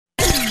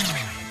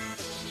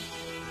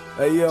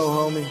Hey yo,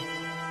 homie,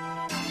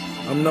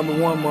 I'm number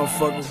one,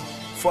 motherfucker.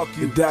 Fuck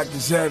you,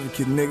 doctor's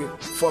advocate, nigga.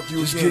 Fuck you,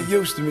 just get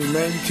used to me,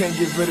 man. You can't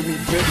get rid of me,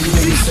 bitch. You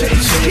niggas say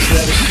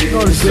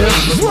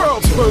shit.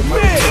 World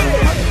premiere.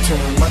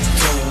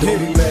 Don't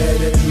be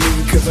mad at me,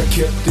 cause I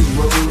kept it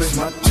rolling.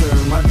 My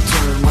turn, my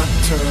turn, my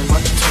turn, my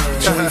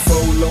turn. 24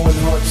 low and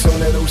hearts on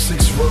that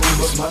 06 road.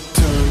 It's my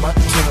turn, my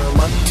turn,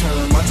 my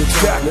turn, my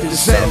turn. Let the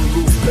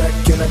sunroof back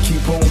and I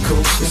keep on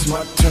coasting. It's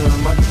my turn,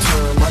 my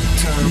turn, my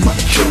turn, my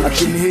turn. I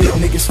can hear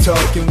niggas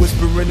talking,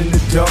 whispering in the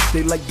dark.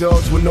 They like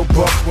dogs with no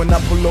bark when I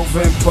pull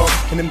over and park.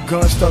 And them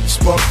guns start to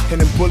spark,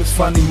 and them bullets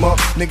finally mark.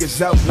 Niggas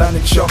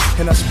outlining chalk,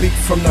 and I speak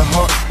from the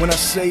heart. When I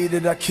say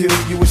that I kill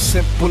you, it's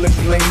simple and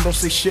plain. Don't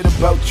say shit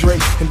about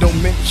Drake, and don't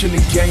mention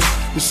the game.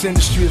 This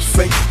industry is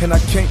fake, and I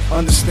can't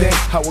understand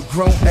how a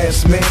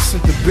grown-ass man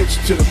sent the bitch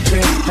to the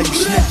pen. How you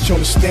snitch on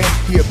the stand,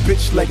 he a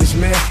bitch like his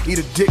man. Eat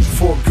a dick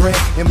for a grand,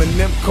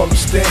 Eminem call him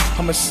Stan.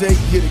 I'ma say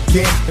it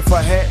again, if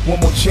I had one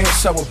more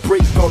chance I would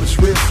break all his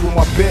ribs with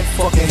my bare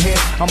fucking hand.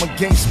 I'm a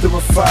gangster,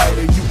 a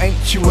fighter, you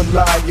ain't you a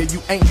liar.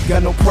 You ain't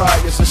got no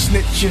pride, it's a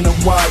snitch in a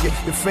wire.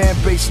 Your fan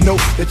base know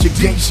that your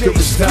gangster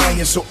is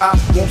dying, so I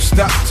won't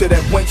stop till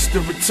that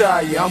wankster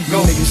retire. I'm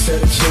gone. Niggas had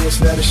a chance,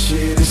 now the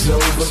shit is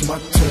over. It's my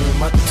turn,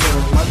 my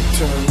turn, my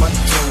turn, my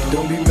turn.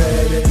 Don't be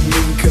mad at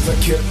me, cause I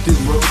kept it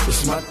rope.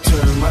 It's my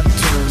turn, my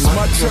turn,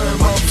 my turn,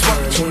 my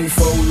turn.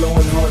 24 low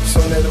and hearts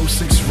on that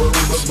 06 road.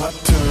 It's my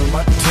turn,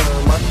 my turn,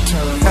 my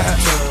turn, my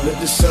turn. Let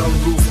the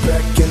sunroof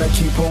back and I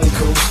keep on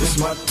coasting. It's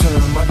my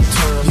turn, my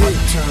turn, my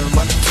turn,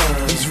 my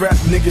turn. These rap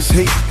niggas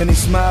hate and they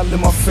smile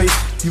in my face.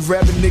 You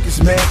rapping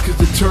niggas mad cause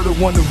the turtle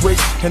won the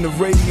race. And the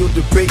radio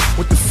debate,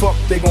 what the fuck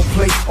they gon'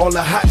 play? All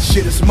the hot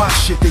shit is my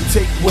shit, they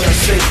take what I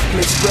say.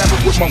 They scrap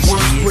it with my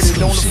words, put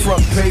it on the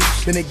front page.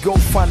 Then they go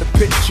find a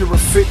picture of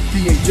 50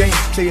 and game.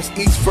 Say it's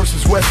East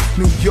versus West,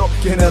 New York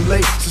and LA.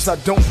 Since I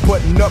don't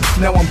button up,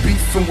 now I'm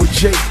beefing with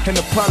Jay. And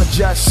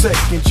apologize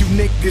second, you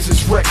niggas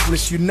is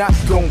reckless. You're not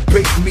gon'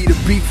 bait me to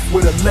beef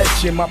with a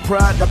legend. My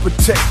pride I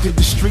protected,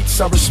 the streets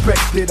I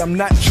respected. I'm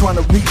not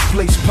trying to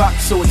replace Pac,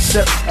 so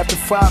accept. After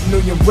 5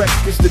 million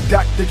records, the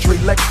Dr. Dre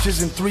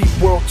lectures and 3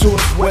 world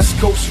tours, West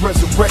Coast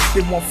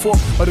resurrected. 1/4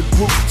 of the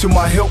group to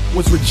my help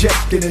was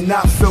rejected, and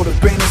I felt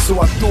abandoned,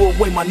 so I threw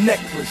away my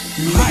necklace.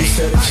 You niggas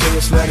had a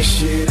chance, now the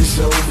shit is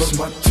over. It's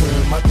my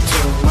turn, my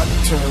turn, my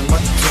turn, my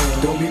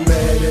turn. Don't be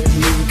mad at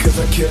me, cause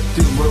I kept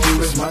it rolling.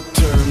 It's my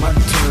turn, my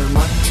turn,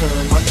 my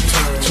turn, my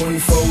turn.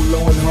 24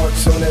 low and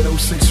hearts on that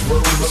 06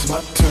 road. It's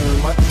my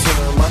turn, my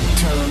turn, my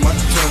turn, my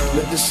turn.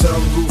 Let the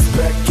sunroof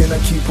back and I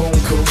keep on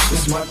coasting.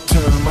 It's my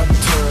turn, my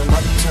turn,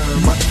 my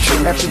turn, my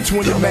turn. After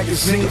 20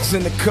 magazines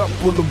and a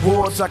couple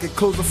awards, I could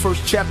close the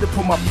first chapter,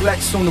 put my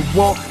plaques on the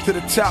wall to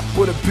the top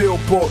of the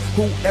billboard.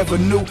 Whoever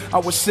knew I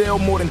would sell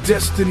more than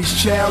Destiny's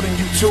Child and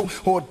U2,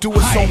 or do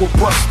a song with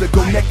Buster,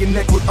 go neck and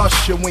neck with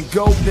Usher. When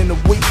gold in the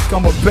week,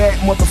 I'm a bad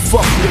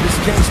motherfucker. This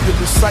gangster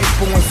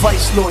disciple and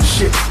vice lord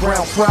shit.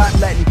 Brown pride,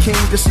 Latin king,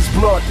 this is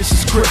blood, this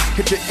is grip.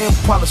 Hit the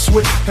Impala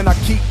switch and I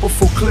keep a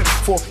full clip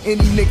for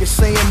any nigga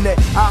saying that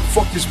I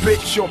fuck this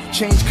bitch or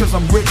change cause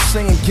I'm rich.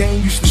 Saying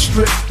game used to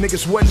strip,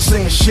 niggas wasn't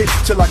saying shit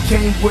till I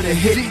came with a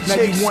hit. Now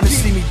you wanna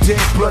see me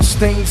dead, blood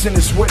stains in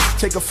his whip.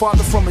 Take a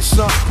father from his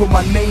son, put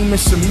my name and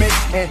submit.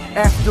 And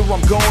after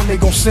I'm gone, they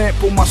gon'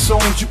 sample my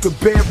songs. You could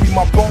bury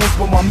my bones,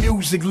 but my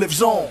music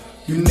lives on.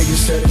 You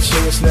niggas had a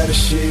chance, now the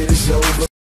shit is over.